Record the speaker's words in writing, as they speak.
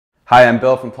Hi, I'm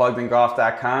Bill from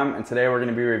PluggedInGolf.com, and today we're going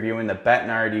to be reviewing the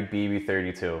Bettinardi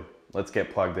BB32. Let's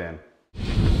get plugged in.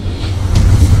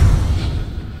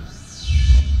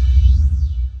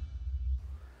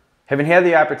 Having had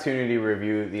the opportunity to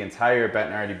review the entire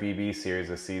Bettinardi BB series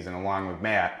this season along with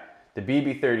Matt, the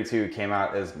BB32 came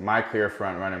out as my clear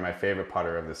front runner, my favorite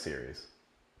putter of the series.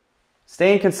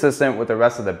 Staying consistent with the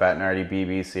rest of the Bettinardi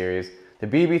BB series, the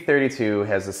BB32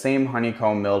 has the same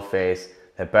honeycomb milled face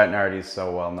that Bettinardi is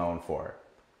so well known for.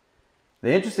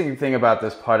 The interesting thing about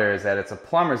this putter is that it's a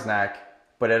plumber's neck,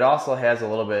 but it also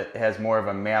has more of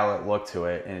a mallet look to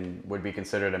it and would be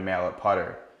considered a mallet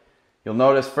putter. You'll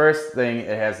notice first thing,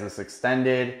 it has this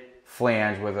extended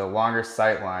flange with a longer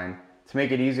sight line to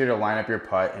make it easier to line up your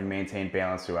putt and maintain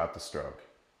balance throughout the stroke.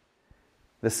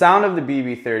 The sound of the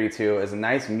BB32 is a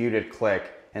nice muted click,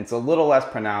 and it's a little less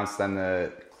pronounced than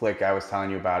the click I was telling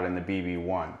you about in the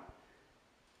BB1.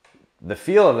 The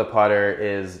feel of the putter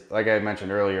is, like I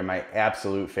mentioned earlier, my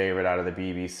absolute favorite out of the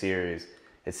BB series.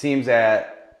 It seems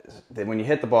that when you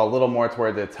hit the ball a little more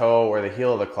toward the toe or the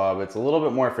heel of the club, it's a little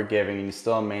bit more forgiving and you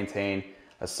still maintain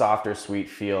a softer, sweet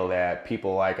feel that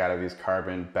people like out of these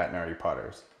carbon Bettinardi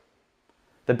putters.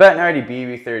 The Bettinardi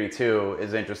BB32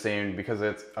 is interesting because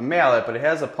it's a mallet, but it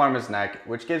has a plumber's neck,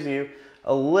 which gives you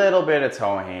a little bit of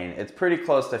toe hang. It's pretty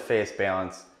close to face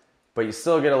balance, but you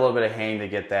still get a little bit of hang to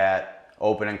get that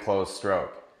open and closed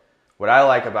stroke. What I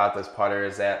like about this putter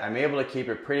is that I'm able to keep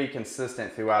it pretty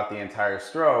consistent throughout the entire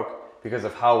stroke because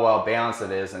of how well balanced it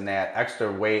is, and that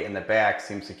extra weight in the back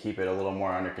seems to keep it a little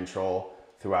more under control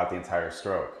throughout the entire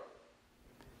stroke.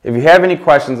 If you have any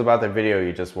questions about the video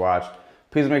you just watched,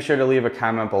 please make sure to leave a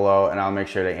comment below and I'll make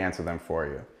sure to answer them for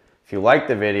you. If you liked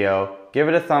the video, give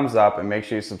it a thumbs up and make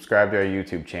sure you subscribe to our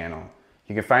YouTube channel.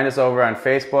 You can find us over on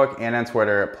Facebook and on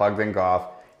Twitter at Plugged In Golf.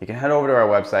 You can head over to our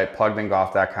website,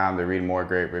 PluggedInGolf.com, to read more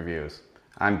great reviews.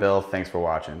 I'm Bill, thanks for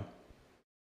watching.